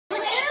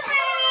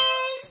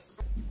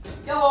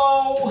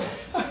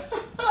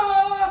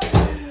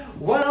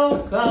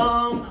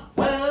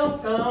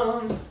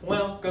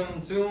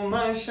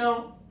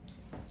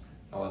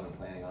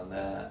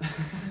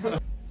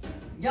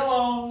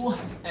yellow,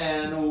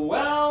 and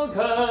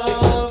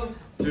welcome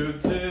to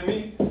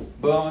Timmy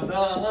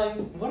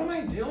Bowties. What am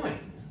I doing?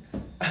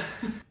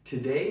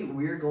 Today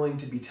we're going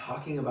to be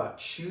talking about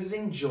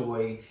choosing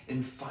joy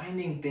and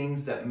finding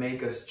things that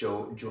make us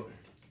Jojo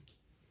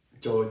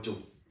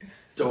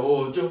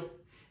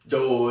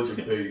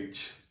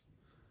Page.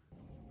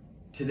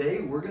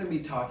 Today we're going to be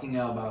talking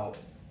about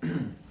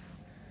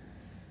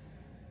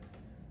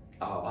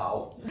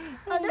Oh,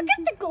 look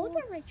at the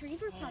golden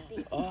retriever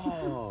puppy.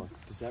 Oh,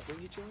 does that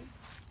bring you joy?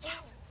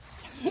 Yes.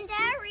 Is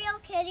that a real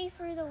kitty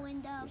through the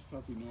window?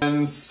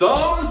 and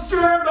some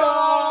stir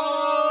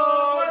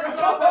dog.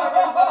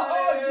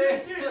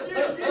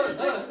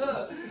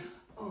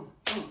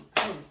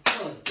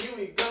 Here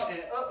we go.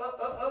 And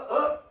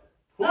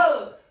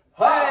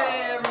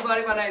Hey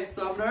everybody, my name's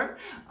Sumner.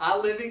 I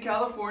live in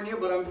California,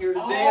 but I'm here to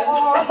dance.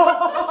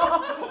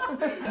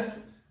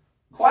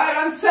 Quiet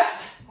on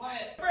set.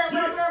 Quiet.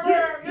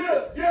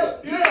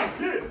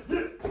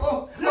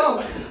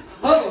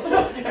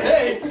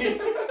 Hey.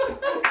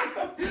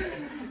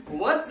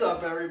 What's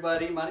up,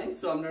 everybody? My name's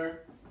Sumner.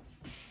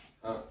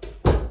 Okay.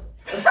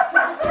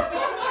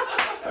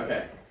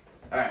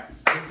 All right.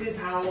 This is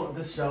how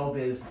the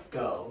showbiz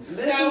goes.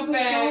 This is the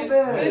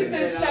showbiz.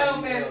 This is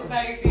showbiz,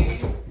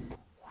 baby.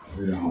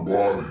 Pull your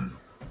body.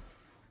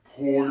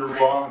 Pull your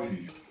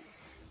body.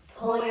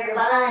 Pull your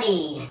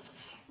body.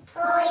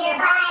 Pull your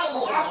body,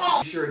 okay.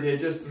 You sure did.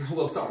 Just a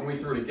little something we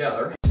threw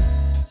together.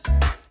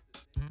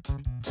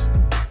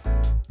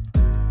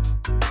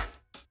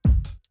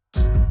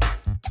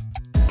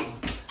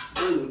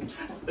 Ooh.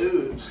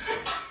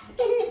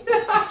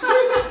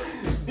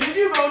 Did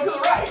you go to the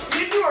right?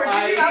 Did you or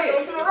did you not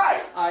go to the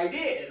right? I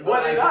did.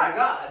 What did I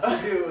got to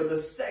do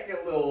the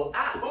second little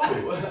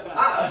Ooh.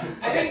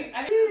 I think.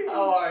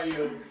 How are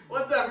you?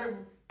 What's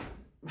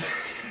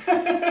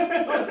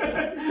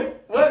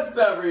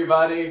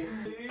everybody?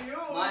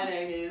 My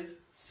name is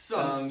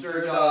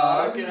Sumster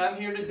Dog, and I'm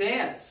here to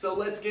dance. So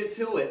let's get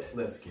to it.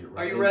 Let's get Are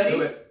right you ready?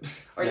 into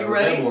it. Are you Never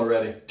ready? been more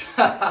ready.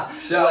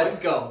 Let's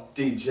go.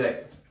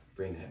 DJ,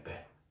 bring that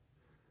back.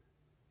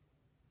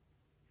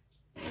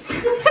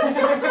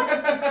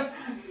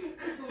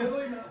 It's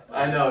really not.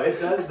 I know, it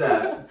does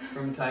that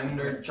from time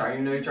to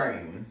time to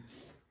time.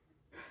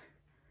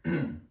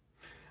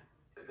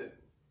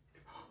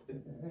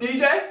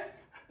 DJ?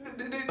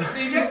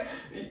 DJ?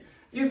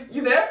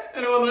 You there?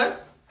 Anyone there?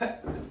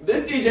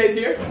 This DJ's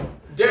here.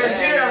 Derek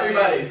Jeter,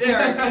 everybody.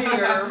 Derek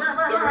Jeter.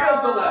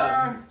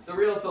 The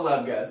real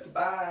celeb guest.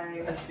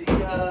 Bye. I see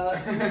ya.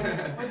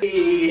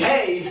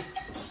 Hey.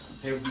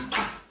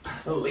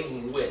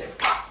 Lean with it.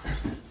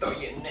 Throw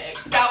your neck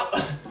out.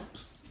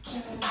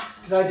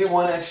 Did I do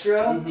one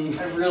extra? I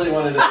really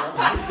wanted to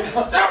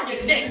throw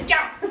your neck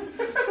out.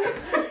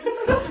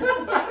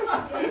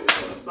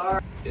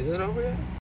 Sorry. Is it over yet?